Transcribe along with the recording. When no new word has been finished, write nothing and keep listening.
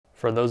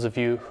For those of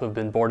you who have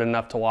been bored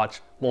enough to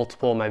watch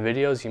multiple of my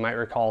videos, you might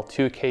recall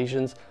 2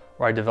 occasions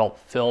where I developed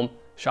film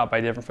shot by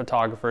different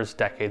photographers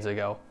decades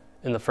ago.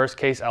 In the first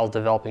case, I was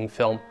developing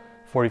film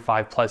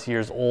 45 plus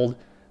years old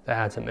that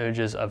had some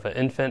images of an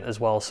infant as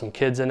well as some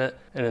kids in it.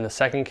 And in the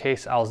second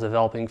case, I was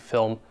developing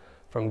film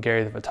from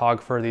Gary the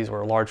photographer. These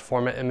were large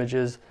format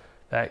images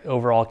that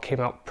overall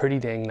came out pretty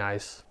dang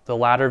nice. The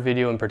latter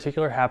video in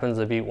particular happens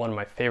to be one of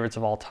my favorites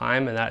of all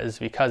time, and that is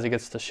because it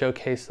gets to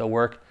showcase the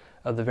work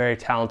of the very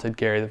talented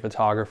Gary the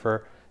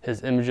photographer.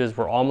 His images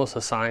were almost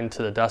assigned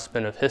to the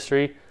dustbin of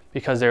history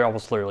because they were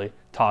almost literally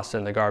tossed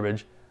in the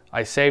garbage.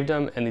 I saved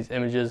them, and these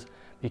images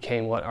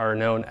became what are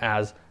known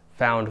as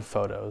found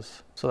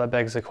photos. So that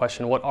begs the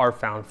question, what are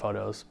found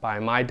photos? By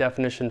my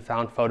definition,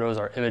 found photos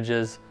are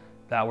images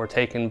that were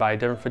taken by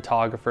different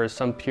photographers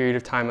some period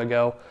of time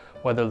ago,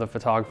 whether the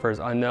photographer is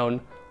unknown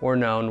or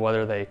known,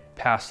 whether they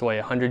passed away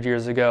 100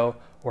 years ago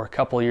or a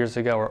couple years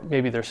ago, or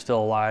maybe they're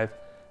still alive.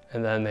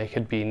 And then they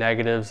could be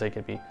negatives, they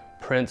could be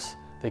prints,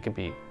 they could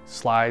be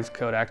slides,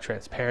 Kodak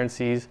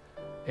transparencies,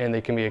 and they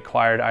can be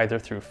acquired either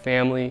through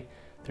family,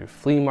 through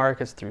flea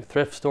markets, through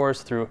thrift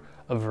stores, through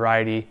a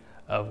variety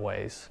of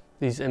ways.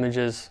 These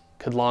images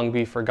could long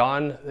be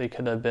forgotten. They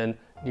could have been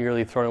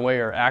nearly thrown away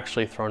or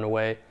actually thrown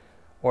away,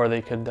 or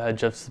they could have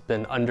just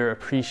been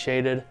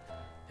underappreciated.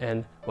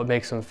 And what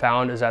makes them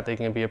found is that they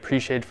can be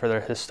appreciated for their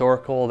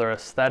historical, their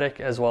aesthetic,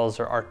 as well as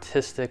their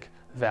artistic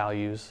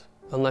values.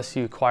 Unless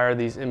you acquire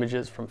these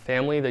images from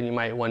family, then you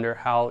might wonder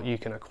how you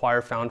can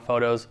acquire found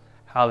photos,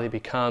 how they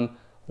become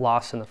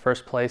lost in the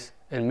first place.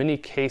 In many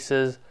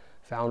cases,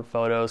 found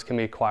photos can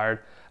be acquired,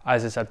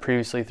 as I said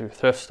previously, through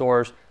thrift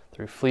stores,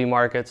 through flea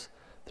markets,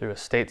 through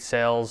estate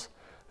sales.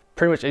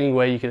 Pretty much any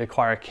way you can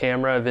acquire a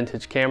camera, a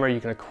vintage camera,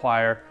 you can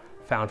acquire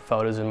found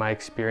photos in my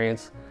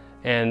experience.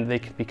 And they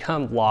can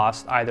become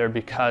lost either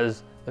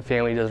because the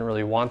family doesn't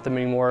really want them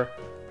anymore,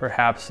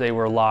 perhaps they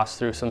were lost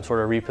through some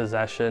sort of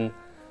repossession,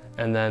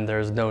 and then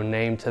there's no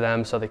name to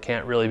them, so they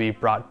can't really be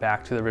brought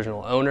back to the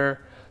original owner.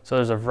 So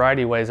there's a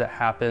variety of ways that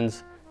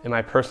happens. In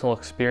my personal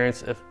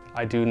experience, if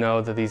I do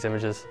know that these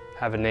images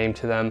have a name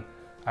to them,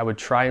 I would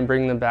try and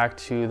bring them back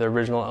to the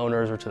original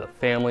owners or to the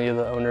family of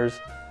the owners.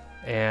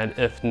 And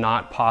if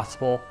not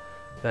possible,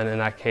 then in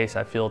that case,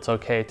 I feel it's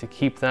okay to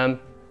keep them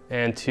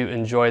and to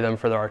enjoy them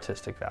for their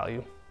artistic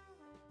value.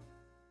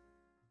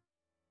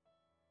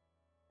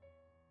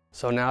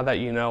 So now that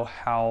you know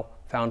how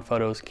found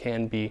photos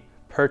can be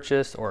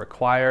purchased or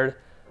acquired,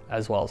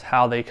 as well as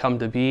how they come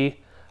to be,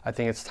 I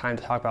think it's time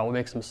to talk about what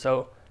makes them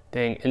so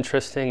dang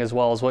interesting, as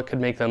well as what could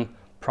make them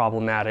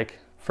problematic.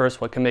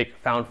 First, what can make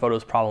found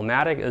photos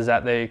problematic is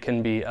that they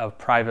can be of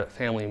private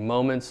family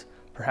moments,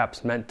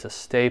 perhaps meant to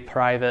stay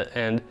private,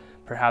 and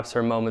perhaps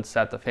they're moments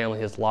that the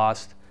family has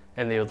lost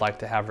and they would like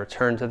to have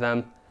returned to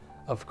them.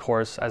 Of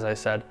course, as I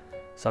said,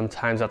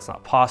 sometimes that's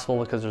not possible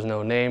because there's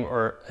no name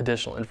or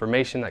additional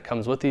information that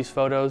comes with these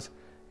photos,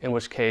 in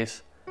which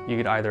case you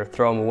could either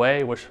throw them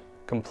away, which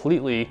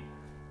completely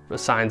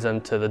assigns them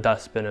to the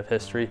dustbin of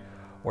history,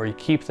 or you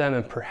keep them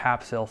and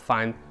perhaps they'll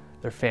find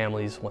their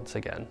families once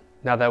again.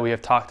 Now that we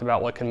have talked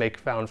about what can make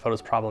found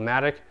photos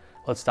problematic,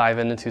 let's dive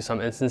into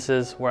some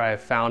instances where I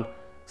have found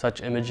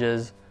such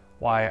images,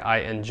 why I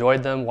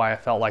enjoyed them, why I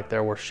felt like they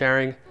were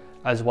sharing,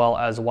 as well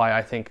as why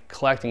I think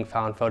collecting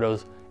found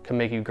photos can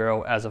make you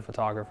grow as a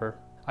photographer.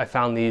 I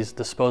found these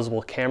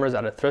disposable cameras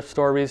at a thrift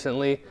store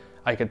recently.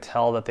 I could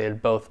tell that they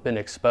had both been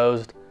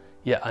exposed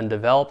yet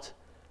undeveloped.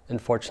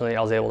 Unfortunately,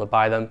 I was able to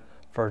buy them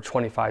for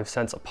 25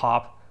 cents a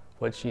pop,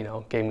 which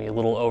gave me a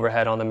little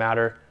overhead on the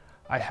matter.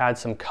 I had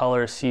some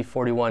color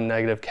C41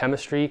 negative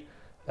chemistry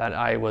that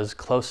I was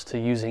close to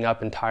using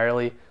up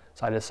entirely,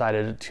 so I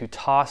decided to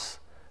toss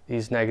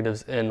these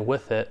negatives in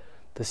with it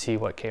to see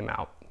what came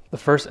out. The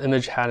first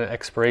image had an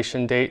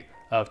expiration date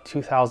of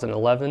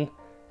 2011,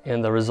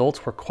 and the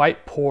results were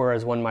quite poor,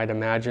 as one might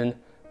imagine.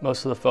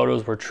 Most of the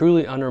photos were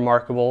truly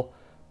unremarkable,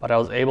 but I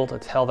was able to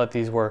tell that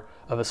these were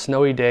of a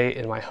snowy day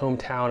in my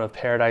hometown of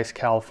Paradise,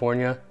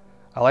 California.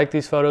 I like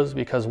these photos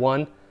because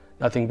 1,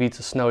 nothing beats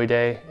a snowy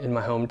day in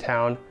my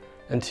hometown,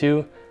 and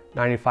 2,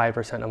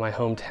 95% of my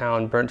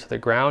hometown burnt to the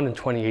ground in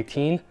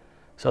 2018,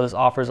 so this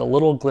offers a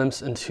little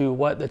glimpse into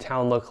what the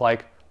town looked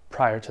like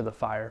prior to the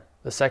fire.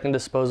 The second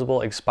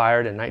disposable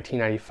expired in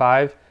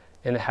 1995,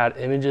 and it had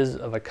images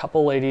of a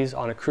couple ladies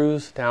on a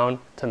cruise down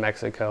to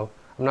Mexico.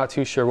 I'm not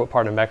too sure what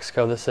part of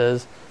Mexico this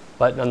is,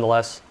 but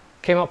nonetheless,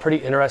 came out pretty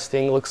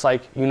interesting. Looks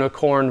like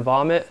unicorn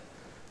vomit,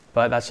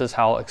 but that's just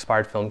how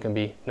expired film can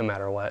be no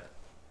matter what.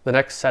 The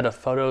next set of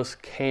photos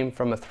came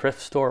from a thrift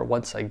store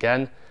once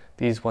again.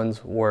 These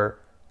ones were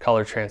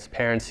color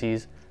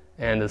transparencies,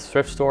 and this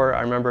thrift store,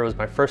 I remember it was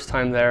my first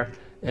time there,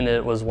 and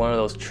it was one of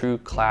those true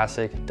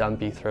classic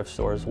dumpy thrift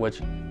stores, which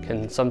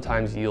can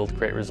sometimes yield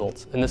great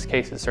results. In this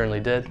case, it certainly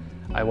did.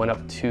 I went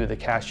up to the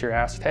cashier,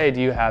 asked, hey, do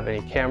you have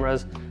any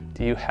cameras?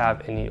 Do you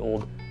have any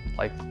old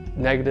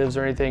negatives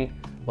or anything?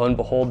 Lo and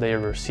behold, they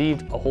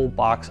received a whole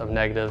box of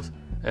negatives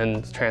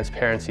and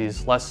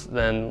transparencies less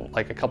than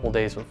a couple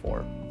days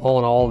before. All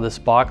in all, this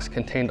box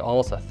contained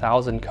almost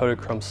 1,000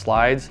 Kodachrome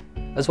slides,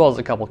 as well as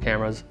a couple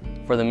cameras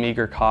for the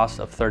meager cost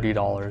of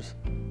 $30.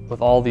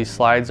 With all these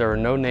slides, there were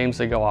no names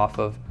to go off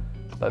of,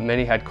 but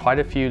many had quite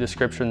a few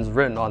descriptions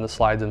written on the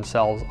slides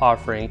themselves,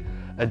 offering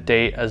a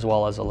date as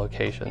well as a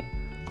location.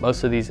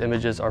 Most of these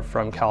images are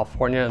from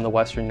California in the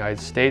western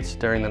United States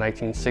during the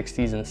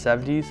 1960s and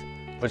 70s,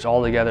 which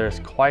altogether is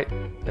quite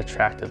an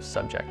attractive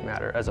subject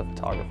matter as a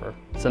photographer.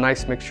 It's a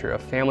nice mixture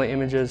of family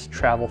images,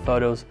 travel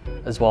photos,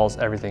 as well as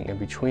everything in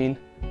between.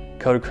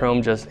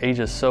 Kodachrome just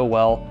ages so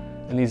well,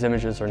 and these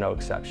images are no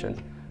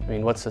exception. I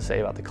mean, what's to say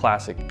about the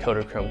classic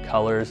Kodachrome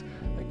colors,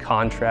 the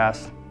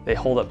contrast? They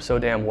hold up so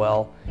damn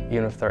well,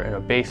 even if they're in a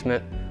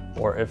basement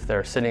or if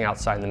they're sitting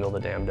outside in the middle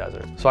of the damn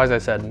desert. So as I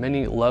said,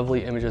 many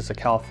lovely images of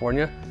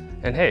California,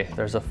 and hey,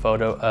 there's a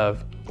photo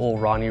of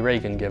old Ronnie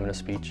Reagan giving a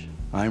speech.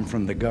 I'm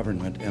from the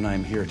government and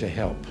I'm here to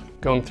help.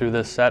 Going through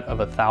this set of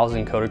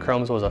 1,000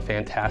 Kodachromes was a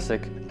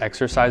fantastic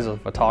exercise as a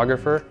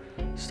photographer.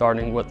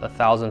 Starting with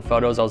 1,000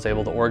 photos, I was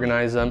able to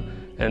organize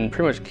them and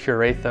pretty much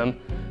curate them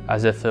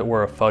as if it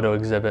were a photo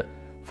exhibit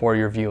for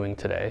your viewing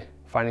today.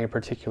 Finding a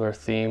particular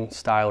theme,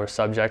 style, or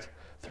subject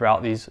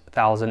throughout these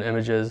 1,000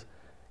 images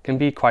can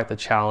be quite the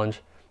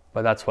challenge,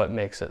 but that's what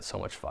makes it so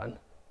much fun.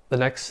 The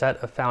next set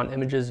of found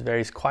images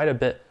varies quite a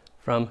bit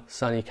from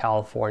sunny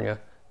California.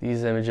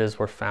 These images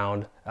were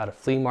found at a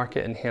flea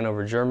market in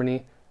Hanover,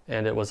 Germany,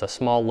 and it was a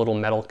small little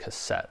metal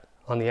cassette.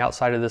 On the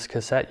outside of this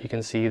cassette, you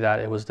can see that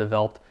it was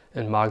developed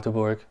in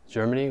Magdeburg,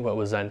 Germany, what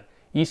was then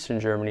Eastern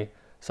Germany,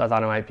 so I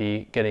thought I might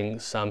be getting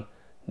some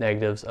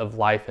negatives of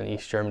life in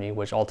East Germany,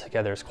 which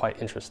altogether is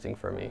quite interesting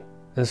for me.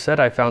 Instead,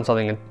 I found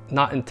something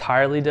not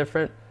entirely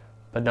different,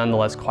 but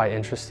nonetheless quite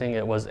interesting.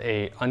 It was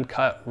an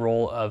uncut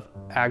roll of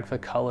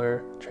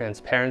Agfacolor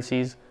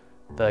transparencies.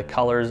 The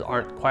colors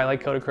aren't quite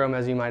like Kodachrome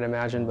as you might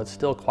imagine, but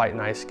still quite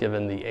nice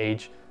given the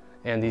age.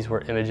 And these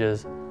were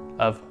images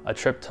of a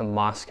trip to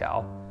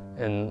Moscow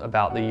in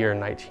about the year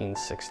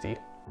 1960.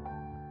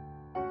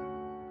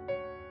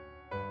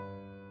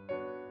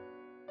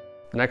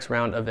 The next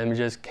round of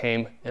images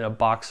came in a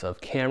box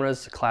of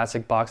cameras, a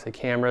classic box of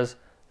cameras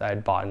that I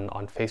had bought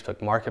on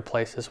Facebook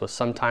Marketplace. This was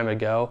some time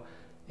ago,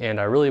 and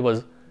I really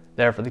was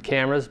there for the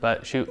cameras,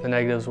 but shoot, the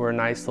negatives were a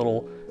nice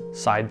little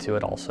side to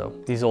it also.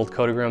 These old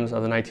Kodachromes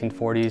of the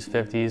 1940s,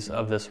 50s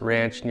of this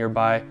ranch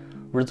nearby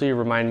really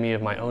remind me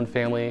of my own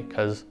family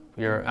because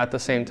we are at the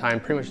same time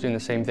pretty much doing the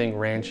same thing,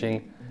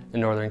 ranching in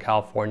Northern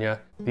California.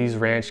 These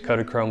ranch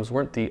Kodachromes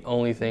weren't the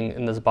only thing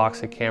in this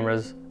box of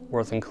cameras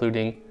worth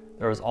including.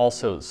 There was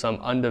also some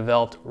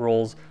undeveloped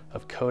rolls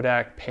of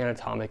Kodak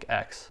Panatomic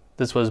X.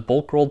 This was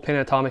bulk rolled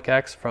Panatomic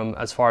X from,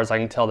 as far as I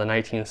can tell, the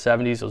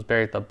 1970s. It was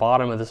buried at the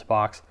bottom of this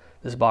box.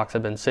 This box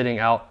had been sitting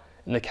out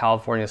in the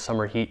California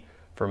summer heat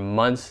for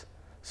months.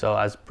 So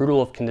as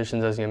brutal of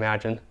conditions as you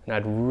imagine, and I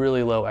had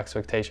really low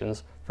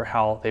expectations for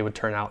how they would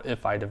turn out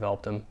if I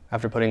developed them.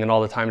 After putting in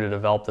all the time to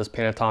develop this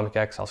Panatomic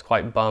X, I was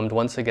quite bummed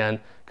once again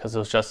because it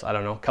was just, I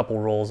don't know, a couple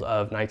rolls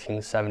of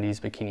 1970s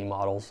bikini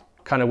models.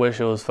 Kind of wish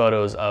it was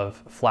photos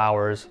of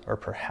flowers or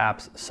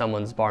perhaps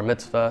someone's bar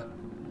mitzvah,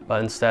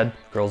 but instead,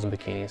 girls in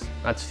bikinis.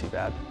 That's too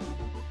bad.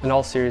 In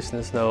all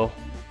seriousness though,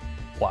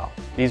 wow,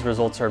 these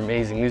results are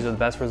amazing. These are the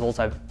best results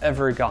I've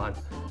ever gotten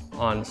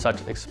on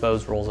such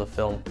exposed rolls of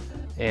film.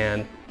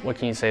 And what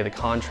can you say, the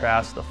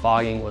contrast, the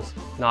fogging was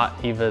not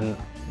even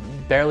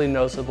barely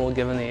noticeable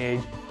given the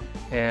age.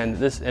 And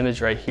this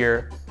image right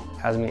here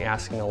has me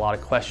asking a lot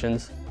of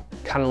questions.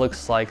 Kind of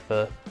looks like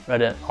the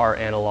Reddit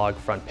R-Analog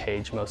front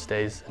page most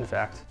days, in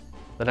fact.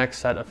 The next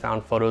set of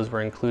found photos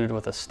were included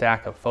with a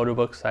stack of photo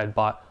books I had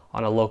bought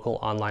on a local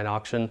online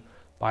auction.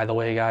 By the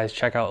way, guys,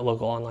 check out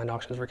local online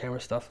auctions for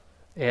camera stuff.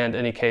 And in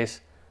any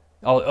case,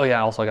 oh yeah,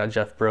 I also got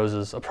Jeff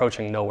Bros's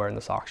Approaching Nowhere in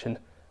this auction.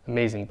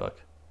 Amazing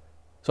book.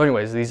 So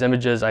anyways, these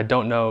images, I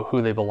don't know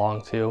who they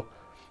belong to,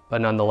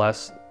 but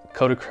nonetheless,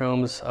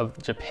 Kodachromes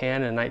of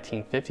Japan in the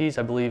 1950s,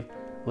 I believe,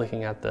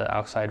 looking at the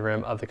outside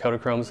rim of the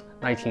Kodachromes,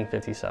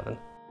 1957.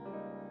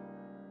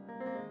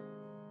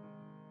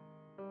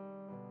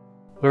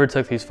 Whoever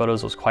took these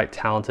photos was quite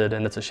talented,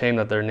 and it's a shame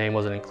that their name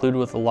wasn't included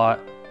with a lot,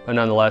 but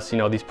nonetheless, you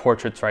know, these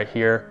portraits right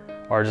here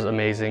are just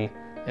amazing,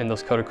 and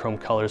those Kodachrome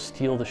colors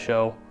steal the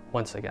show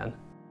once again.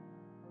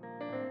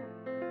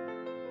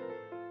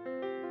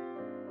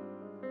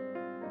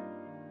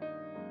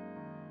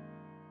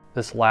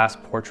 This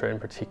last portrait in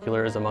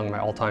particular is among my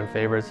all-time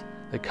favorites.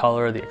 The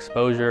color, the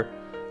exposure,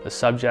 the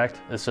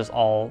subject, it's just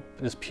all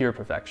pure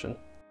perfection.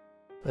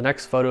 The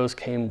next photos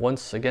came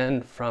once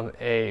again from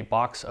a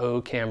Box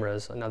O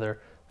Cameras, another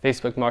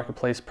Facebook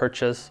Marketplace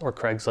purchase or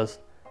Craigslist,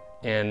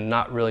 and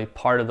not really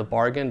part of the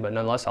bargain, but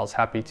nonetheless I was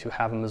happy to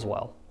have them as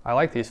well. I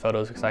like these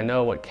photos because I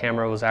know what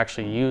camera was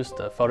actually used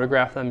to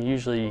photograph them.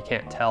 Usually you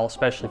can't tell,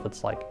 especially if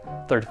it's like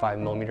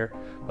 35mm,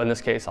 but in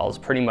this case I was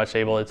pretty much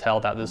able to tell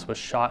that this was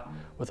shot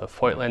with a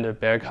Voigtlander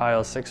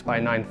Bergheil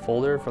 6x9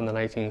 folder from the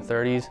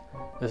 1930s.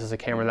 This is a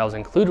camera that was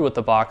included with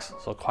the box,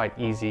 so quite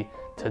easy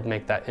to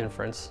make that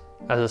inference.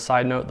 As a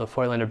side note, the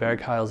Voigtlander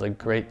Bergheil is a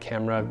great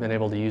camera. I've been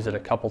able to use it a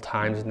couple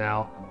times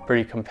now.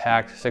 Pretty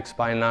compact,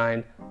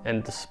 6x9,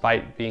 and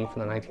despite being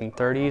from the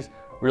 1930s,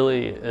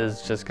 really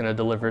is just going to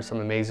deliver some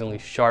amazingly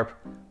sharp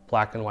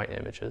black and white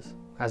images.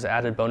 As an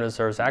added bonus,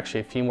 there's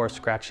actually a few more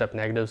scratched up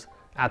negatives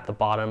at the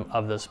bottom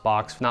of this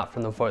box, not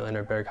from the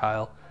Voigtlander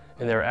Bergheil,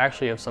 and they're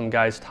actually of some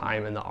guy's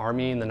time in the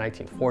army in the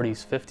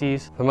 1940s,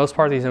 50s. For the most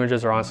part, these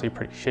images are honestly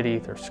pretty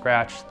shitty. They're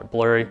scratched, they're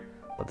blurry,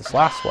 but this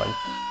last one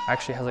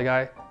actually has a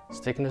guy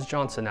sticking his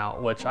Johnson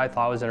out, which I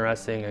thought was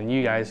interesting, and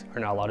you guys are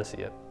not allowed to see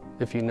it.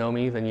 If you know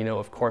me, then you know,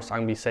 of course, I'm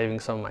gonna be saving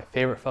some of my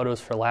favorite photos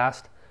for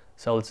last.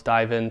 So let's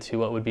dive into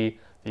what would be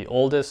the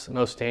oldest,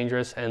 most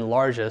dangerous, and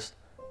largest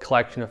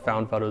collection of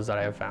found photos that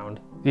I have found.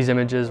 These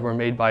images were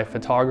made by a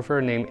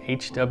photographer named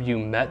H.W.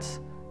 Metz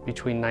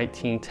between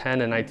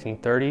 1910 and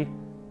 1930.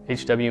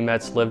 H.W.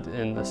 Metz lived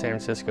in the San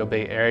Francisco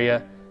Bay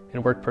Area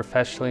and worked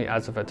professionally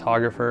as a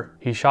photographer.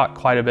 He shot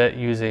quite a bit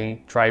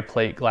using dry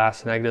plate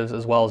glass negatives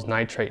as well as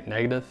nitrate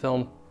negative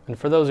film. And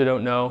for those who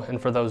don't know,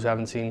 and for those who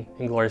haven't seen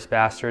Inglourious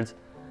Basterds,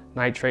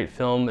 nitrate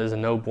film is a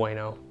no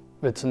bueno.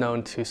 It's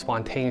known to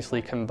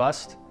spontaneously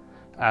combust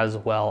as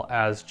well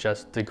as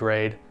just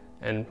degrade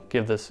and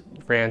give this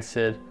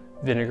rancid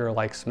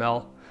vinegar-like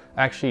smell.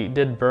 I actually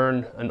did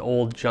burn an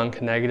old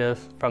junk negative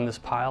from this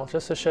pile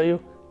just to show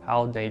you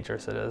how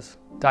dangerous it is.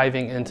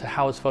 Diving into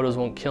how his photos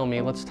won't kill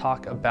me, let's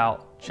talk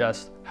about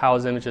just how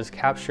his images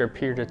capture a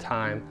period of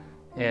time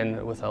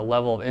and with a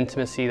level of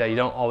intimacy that you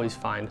don't always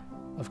find.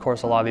 Of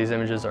course, a lot of these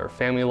images are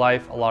family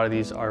life. A lot of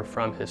these are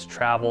from his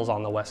travels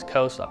on the West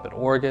Coast up in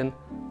Oregon,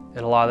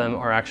 and a lot of them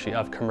are actually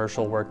of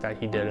commercial work that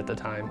he did at the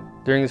time.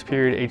 During this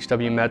period,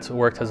 H.W. Metz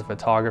worked as a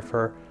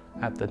photographer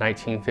at the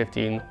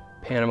 1915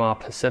 Panama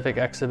Pacific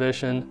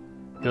exhibition.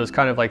 It was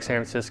kind of like San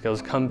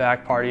Francisco's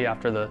comeback party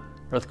after the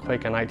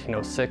earthquake in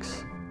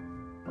 1906.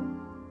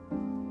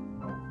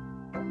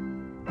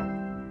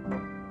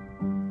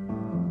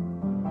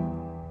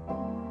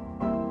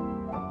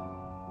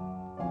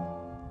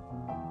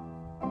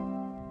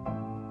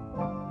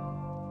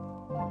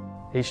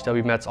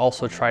 H.W. Metz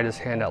also tried his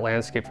hand at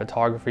landscape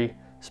photography,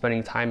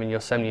 spending time in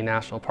Yosemite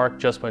National Park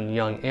just when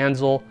young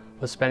Ansel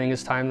was spending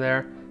his time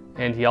there,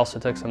 and he also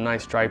took some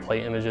nice dry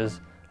plate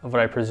images of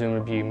what I presume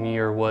would be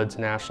Muir Woods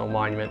National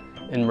Monument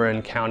in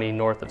Marin County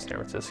north of San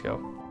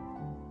Francisco.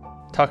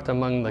 Tucked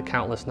among the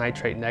countless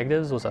nitrate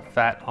negatives was a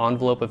fat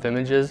envelope of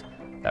images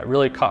that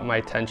really caught my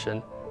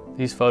attention.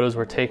 These photos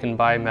were taken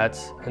by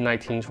Metz in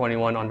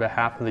 1921 on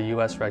behalf of the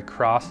U.S. Red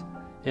Cross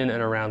in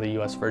and around the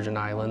U.S. Virgin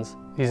Islands.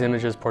 These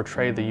images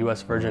portrayed the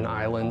U.S. Virgin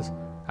Islands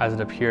as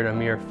it appeared a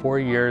mere 4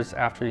 years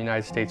after the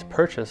United States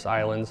purchased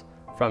islands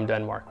from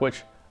Denmark,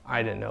 which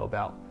I didn't know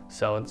about,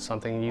 so it's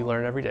something you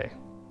learn every day.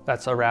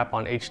 That's a wrap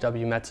on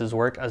H.W. Metz's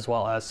work, as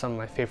well as some of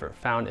my favorite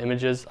found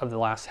images of the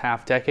last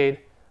half decade.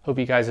 Hope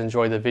you guys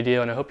enjoyed the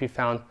video, and I hope you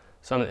found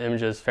some of the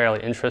images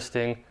fairly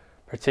interesting,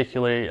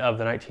 particularly of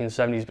the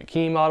 1970s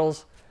bikini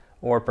models,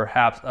 or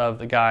perhaps of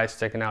the guy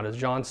sticking out his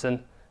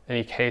Johnson. In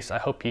any case, I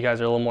hope you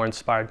guys are a little more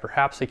inspired,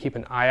 perhaps to keep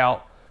an eye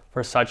out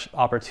for such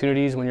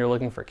opportunities when you're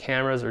looking for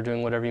cameras or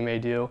doing whatever you may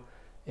do.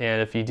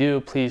 And if you do,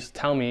 please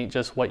tell me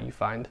just what you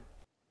find.